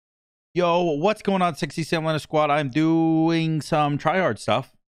Yo, what's going on, 67 Squad? I'm doing some tryhard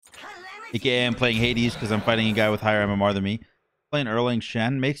stuff. AKA I'm playing Hades because I'm fighting a guy with higher MMR than me. Playing Erling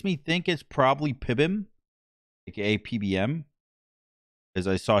Shen makes me think it's probably Pibim, aka PBM. Because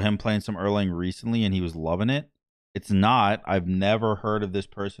I saw him playing some Erling recently and he was loving it. It's not. I've never heard of this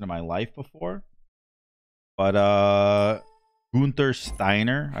person in my life before. But Gunther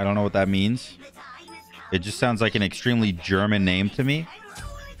Steiner, I don't know what that means. It just sounds like an extremely German name to me.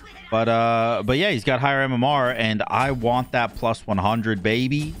 But yeah, he's got higher MMR, and I want that plus 100,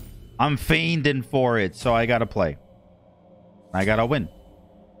 baby. I'm fiending for it, so I gotta play. I gotta win.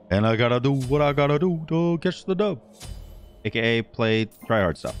 And I gotta do what I gotta do to catch the dub. AKA play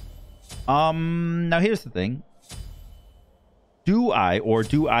tryhard stuff. Now here's the thing. Do I or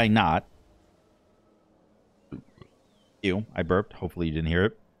do I not? Ew, I burped. Hopefully you didn't hear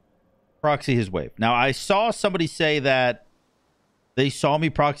it. Proxy his wave. Now, I saw somebody say that they saw me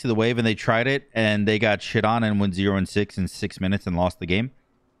proxy the wave and they tried it and they got shit on and went 0-6 in 6 minutes and lost the game.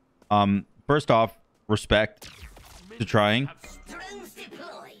 First off, respect to trying.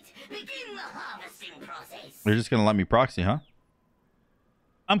 They're just gonna let me proxy, huh?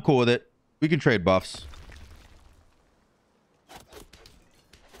 I'm cool with it. We can trade buffs.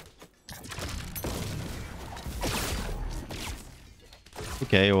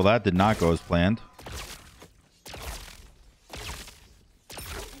 Okay, well that did not go as planned.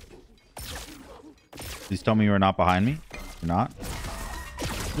 Please tell me you are not behind me. You're not.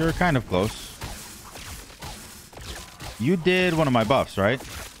 You're kind of close. You did one of my buffs, right?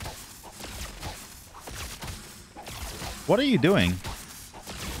 What are you doing?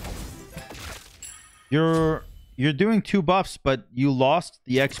 You're doing 2 buffs, but you lost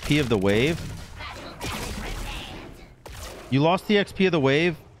the XP of the wave. You lost the XP of the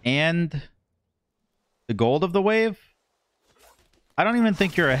wave and the gold of the wave. I don't even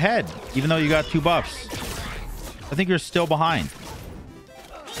think you're ahead, even though you got 2 buffs. I think you're still behind.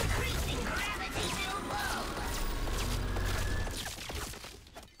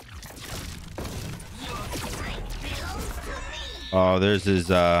 Oh, there's his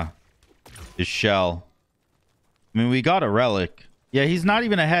shell. I mean, we got a relic. Yeah, he's not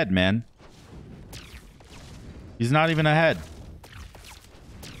even ahead, man. He's not even ahead.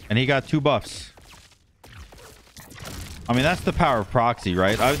 And he got 2 buffs. I mean, that's the power of proxy,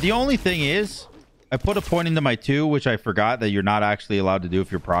 right? The only thing is, I put a point into my 2, which I forgot that you're not actually allowed to do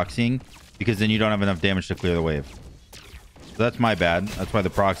if you're proxying, because then you don't have enough damage to clear the wave. So that's my bad. That's why the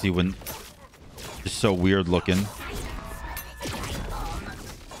proxy went just so weird looking.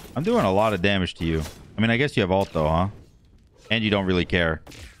 I'm doing a lot of damage to you. I mean, I guess you have ult though, huh? And you don't really care.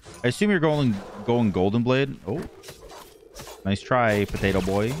 I assume you're going Golden Blade. Oh, nice try, potato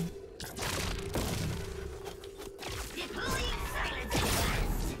boy.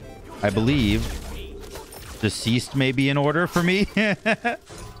 I believe deceased may be in order for me.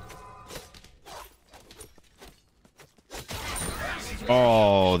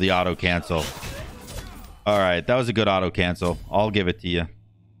 Oh, the auto cancel. All right, that was a good auto cancel. I'll give it to you.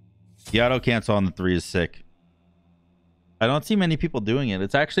 The auto cancel on the 3 is sick. I don't see many people doing it.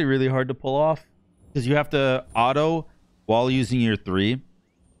 It's actually really hard to pull off because you have to auto while using your 3 and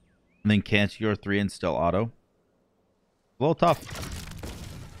then cancel your 3 and still auto. A little tough.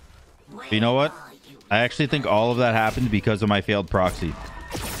 But you know what? I actually think all of that happened because of my failed proxy.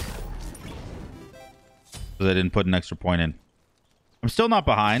 Because I didn't put an extra point in. I'm still not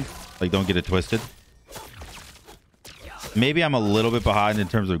behind. Like, don't get it twisted. Maybe I'm a little bit behind in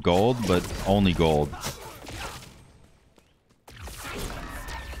terms of gold, but only gold.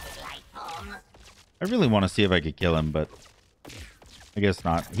 I really want to see if I could kill him, but I guess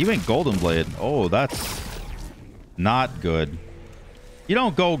not. He went Golden Blade. Oh, that's not good. You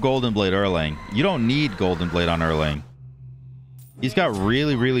don't go Golden Blade Erlang. You don't need Golden Blade on Erlang. He's got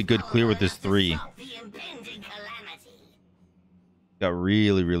really, really good clear with his 3. Got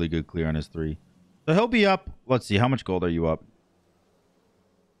really, really good clear on his 3. So he'll be up. Let's see. How much gold are you up?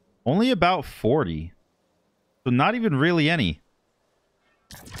 Only about 40. So not even really any.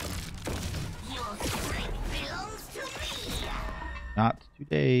 Not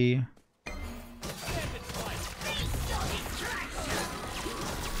today.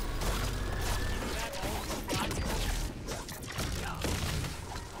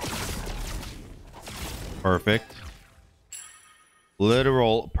 Perfect.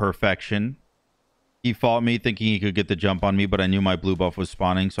 Literal perfection. He fought me thinking he could get the jump on me, but I knew my blue buff was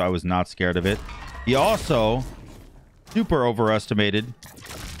spawning, so I was not scared of it. He also super overestimated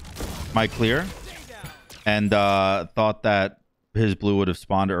my clear and thought that his blue would have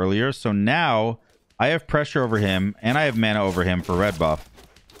spawned earlier. So now I have pressure over him and I have mana over him for red buff.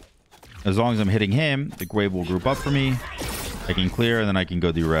 As long as I'm hitting him, the wave will group up for me. I can clear, and then I can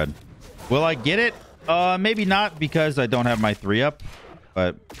go do red. Will I get it? Maybe not, because I don't have my 3 up.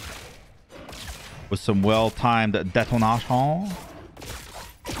 But with some well-timed detonation.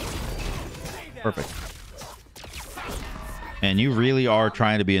 Perfect. And you really are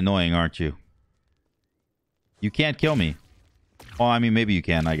trying to be annoying, aren't you? You can't kill me. Well, I mean, maybe you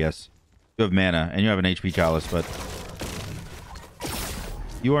can, I guess. You have mana, and you have an HP chalice, but...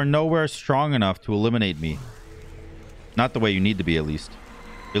 you are nowhere strong enough to eliminate me. Not the way you need to be, at least.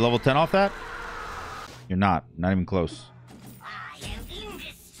 You're level 10 off that? You're not. Not even close.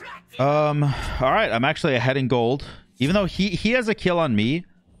 Alright, I'm actually ahead in gold. Even though he has a kill on me,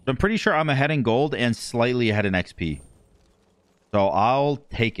 but I'm pretty sure I'm ahead in gold and slightly ahead in XP. So I'll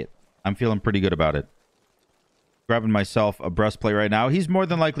take it. I'm feeling pretty good about it. Grabbing myself a breastplate right now. He's more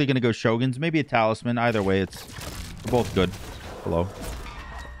than likely going to go Shoguns. Maybe a talisman. Either way, it's... we're both good. Hello.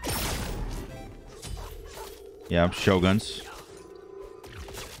 Yeah, Shoguns.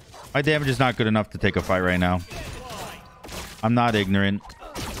 My damage is not good enough to take a fight right now. I'm not ignorant.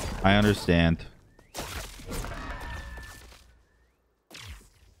 I understand.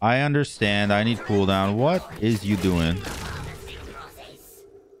 I understand. I need cooldown. What is you doing?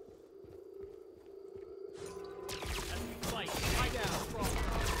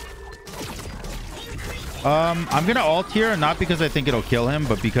 I'm gonna ult here, not because I think it'll kill him,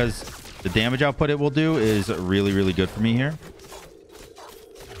 but because the damage output it will do is really, really good for me here.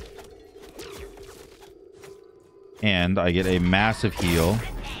 And I get a massive heal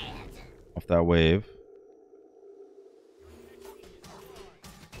off that wave.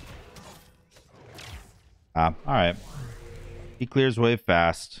 All right. He clears wave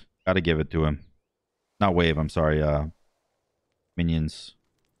fast. Gotta give it to him. Not wave, I'm sorry. Minions.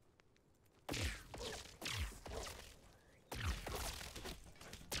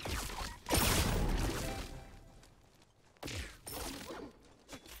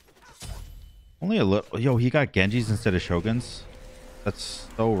 Only a little. Yo, he got Genjis instead of Shoguns. That's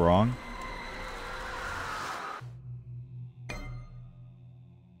so wrong.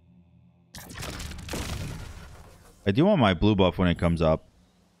 I do want my blue buff when it comes up.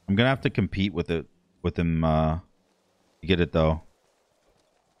 I'm gonna have to compete with it with him to get it though.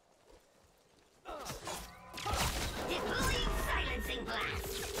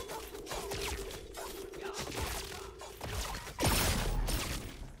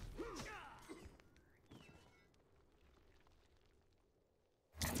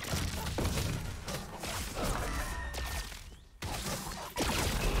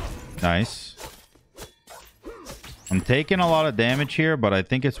 Nice. I'm taking a lot of damage here, but I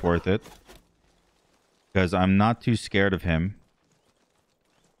think it's worth it. Because I'm not too scared of him.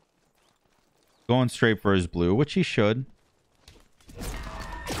 Going straight for his blue, which he should.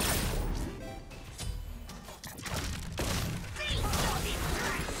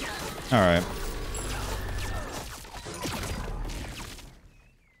 Alright.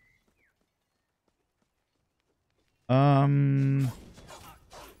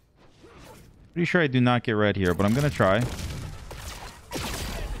 Pretty sure I do not get red here, but I'm going to try.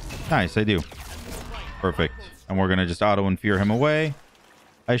 Nice, I do. Perfect. And we're going to just auto-infear him away.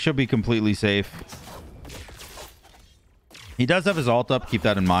 I should be completely safe. He does have his ult up, keep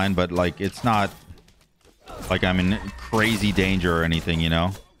that in mind, but like it's not like I'm in crazy danger or anything, you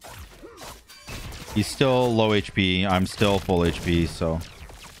know? He's still low HP. I'm still full HP, so...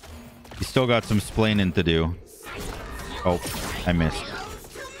 he's still got some splaining to do. Oh, I missed.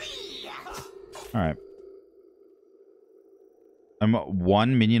 All right. I'm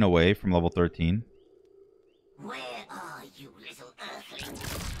 1 minion away from level 13. Where are you, little earthling?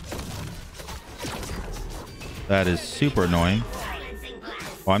 That is super annoying.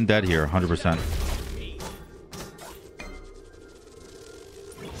 Oh, I'm dead here, 100%.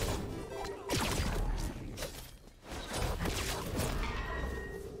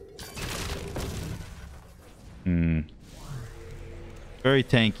 Very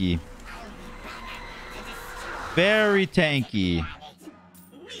tanky. Very tanky.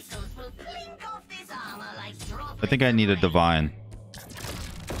 I think I need a divine.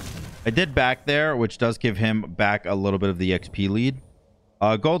 I did back there, which does give him back a little bit of the XP lead.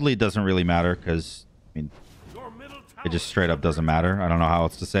 Gold lead doesn't really matter because, I mean, it just straight up doesn't matter. I don't know how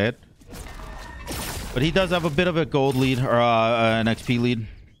else to say it. But he does have a bit of a gold lead or an XP lead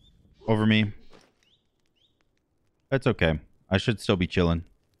over me. That's okay. I should still be chilling.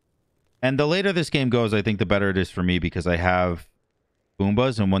 And the later this game goes, I think the better it is for me because I have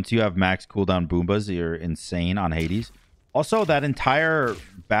Boombas. And once you have max cooldown Boombas, you're insane on Hades. Also, that entire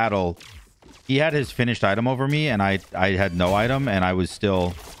battle, he had his finished item over me and I had no item and I was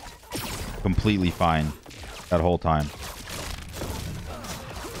still completely fine that whole time.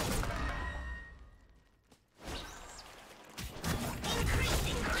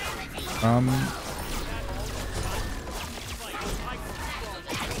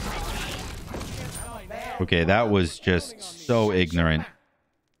 Okay, that was just so ignorant.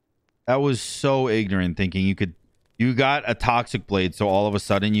 That was so ignorant, thinking you got a toxic blade, so all of a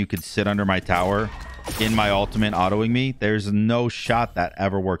sudden you could sit under my tower in my ultimate autoing me. There's no shot that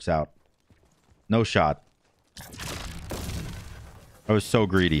ever works out. No shot. I was so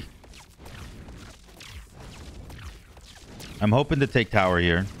greedy. I'm hoping to take tower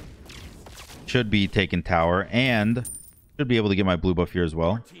here. Should be taking tower and should be able to get my blue buff here as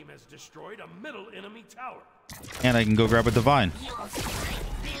well. Team has destroyed a middle enemy tower. And I can go grab a divine.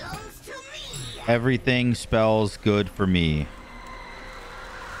 Everything spells good for me.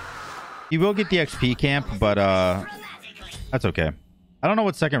 You will get the XP camp, but that's okay. I don't know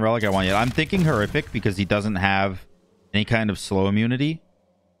what second relic I want yet. I'm thinking horrific because he doesn't have any kind of slow immunity.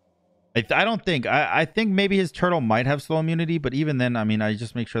 I don't think. I think maybe his turtle might have slow immunity, but even then, I mean, I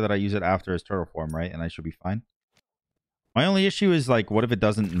just make sure that I use it after his turtle form, right? And I should be fine. My only issue is, like, what if it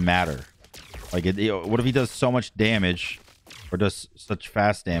doesn't matter? Like, what if he does so much damage or does such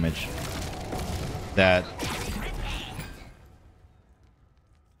fast damage that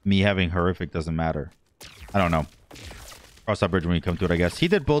me having horrific doesn't matter? I don't know. Cross that bridge when we come to it, I guess. He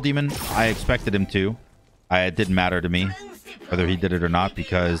did Bull Demon. I expected him to. It didn't matter to me whether he did it or not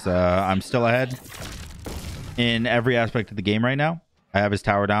because I'm still ahead in every aspect of the game right now. I have his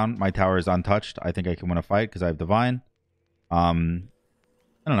tower down. My tower is untouched. I think I can win a fight because I have Divine. I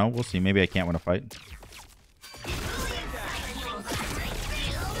don't know. We'll see. Maybe I can't win a fight.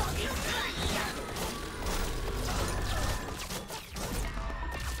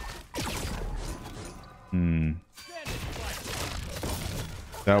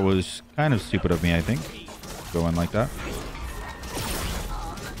 That was kind of stupid of me, I think. Go in like that.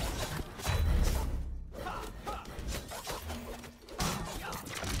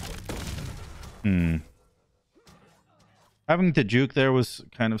 Having to juke there was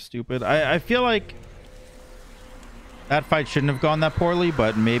kind of stupid. I feel like that fight shouldn't have gone that poorly,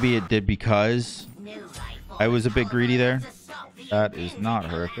 but maybe it did because I was a bit greedy there. That is not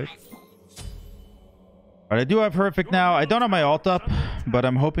horrific. But I do have horrific now. I don't have my ult up, but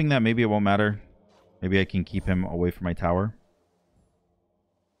I'm hoping that maybe it won't matter. Maybe I can keep him away from my tower.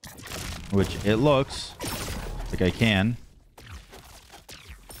 Which it looks like I can.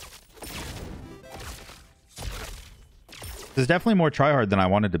 This is definitely more tryhard than I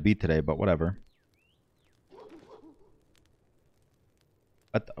wanted to beat today, but whatever.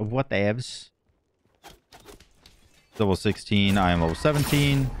 What the evs? Level 16. I am level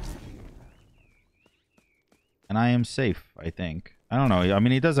 17. And I am safe, I think. I don't know. I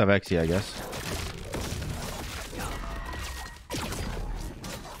mean, he does have Xe, I guess.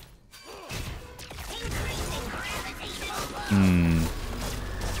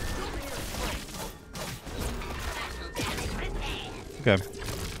 Okay.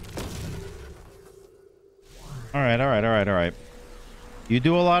 All right. You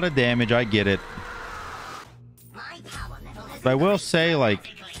do a lot of damage. I get it. But I will say, like,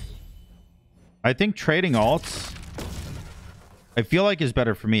 I think trading alts, I feel like is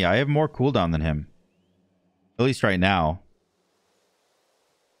better for me. I have more cooldown than him. At least right now.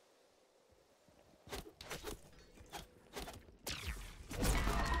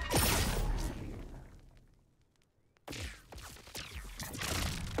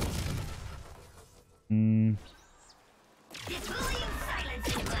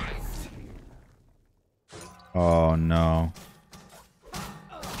 Oh, no.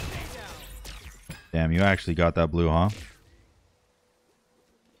 Damn, you actually got that blue, huh?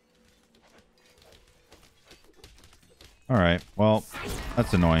 Alright, well,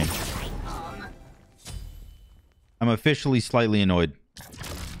 that's annoying. I'm officially slightly annoyed.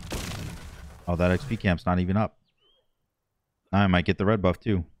 Oh, that XP camp's not even up. I might get the red buff,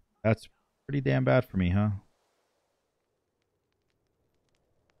 too. That's pretty damn bad for me, huh?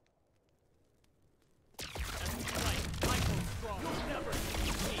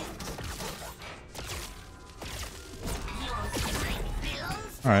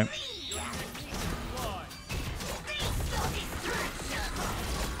 All right.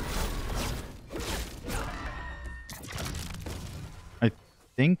 I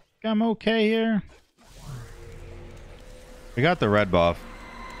think I'm okay here. I got the red buff.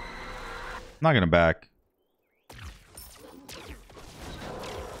 I'm not gonna back.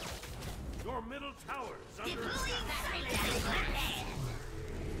 Your middle tower is under attack.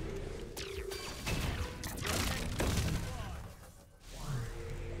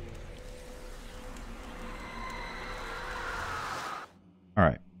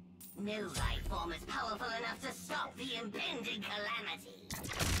 No life form is powerful enough to stop the impending calamity.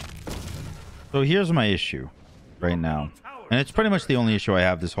 So here's my issue right now. And it's pretty much the only issue I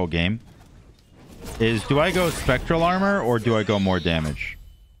have this whole game. Is do I go spectral armor or do I go more damage?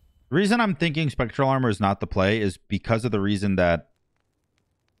 The reason I'm thinking spectral armor is not the play is because of the reason that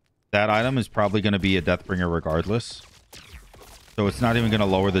that item is probably going to be a Deathbringer regardless. So it's not even going to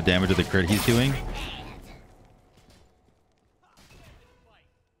lower the damage of the crit he's doing.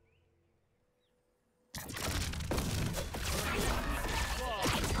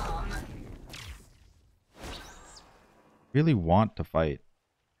 Really want to fight,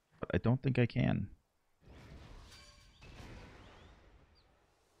 but I don't think I can.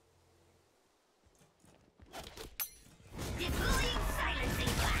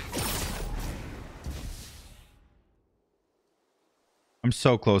 I'm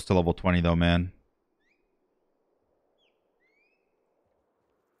so close to level 20 though, man.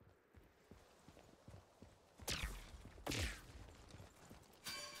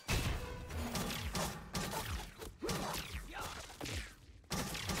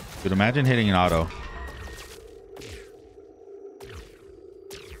 Dude, imagine hitting an auto.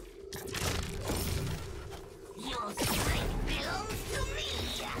 Your strength belongs to me.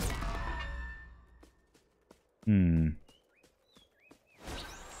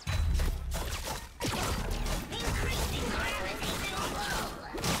 Increasing gravitational pull.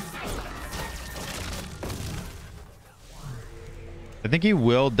 I think he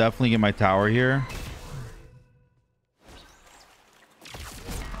will definitely get my tower here.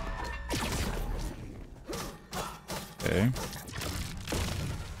 Okay.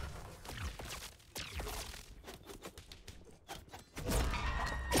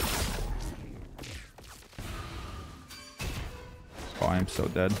 Oh, I am so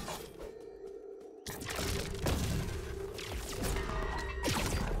dead.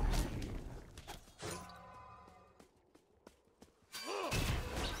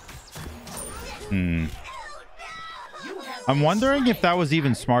 I'm wondering if that was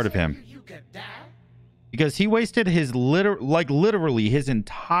even smart of him. Because he wasted his literally his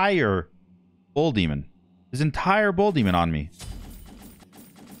entire bull demon. His entire bull demon on me.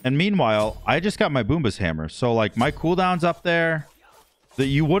 And meanwhile, I just got my Boomba's hammer. So like my cooldown's up there. That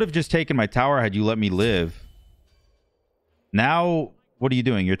you would have just taken my tower had you let me live. Now, what are you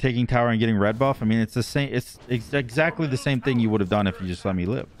doing? You're taking tower and getting red buff? I mean, it's the same. It's exactly the same thing you would have done if you just let me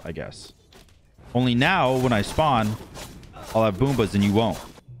live, I guess. Only now, when I spawn, I'll have Boombas and you won't.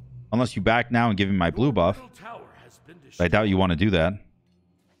 Unless you back now and give me my blue buff. I doubt you want to do that.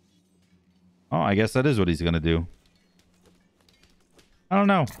 Oh, I guess that is what he's going to do. I don't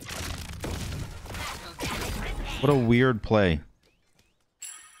know. What a weird play.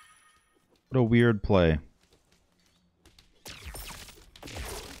 What a weird play.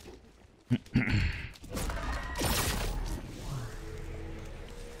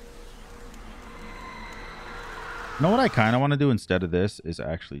 You know what I kind of want to do instead of this is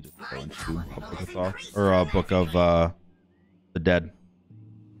actually just go into a book of thoughts or a book of the dead.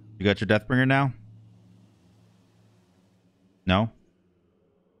 You got your Deathbringer now? No?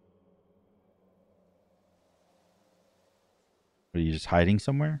 Are you just hiding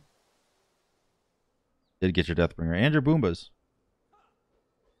somewhere? Did get your Deathbringer and your Boombas.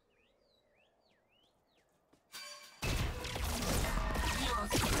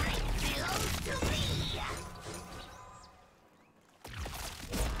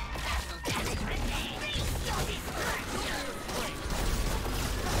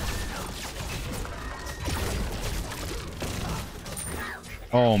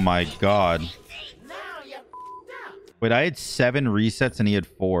 Oh my god. Wait, I had 7 resets and he had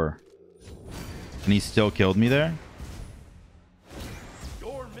 4. And he still killed me there?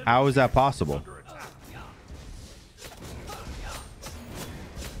 How is that possible?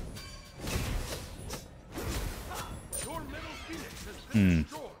 Is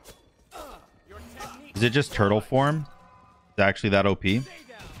it just turtle form? Is it actually that OP? I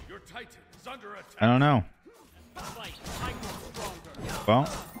don't know. Well,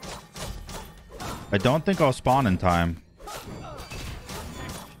 I don't think I'll spawn in time.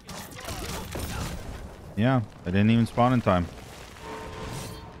 Yeah, I didn't even spawn in time.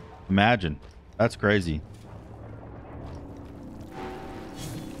 Imagine. That's crazy.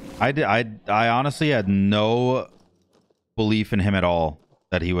 I honestly had no belief in him at all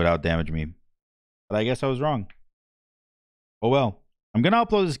that he would outdamage me. But I guess I was wrong. Oh well. I'm going to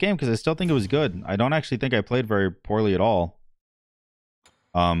upload this game because I still think it was good. I don't actually think I played very poorly at all.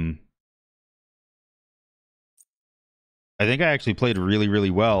 I think I actually played really, really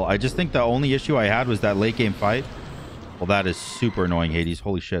well. I just think the only issue I had was that late game fight. Well, that is super annoying, Hades.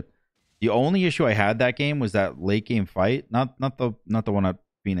 Holy shit. The only issue I had that game was that late game fight. Not the one at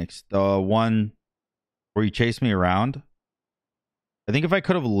Phoenix. The one where you chased me around. I think if I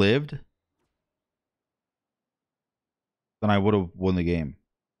could have lived, then I would have won the game.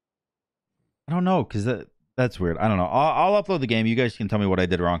 I don't know, because that's weird. I don't know. I'll upload the game. You guys can tell me what I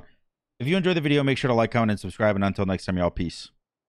did wrong. If you enjoyed the video, make sure to like, comment, and subscribe. And until next time, y'all, peace.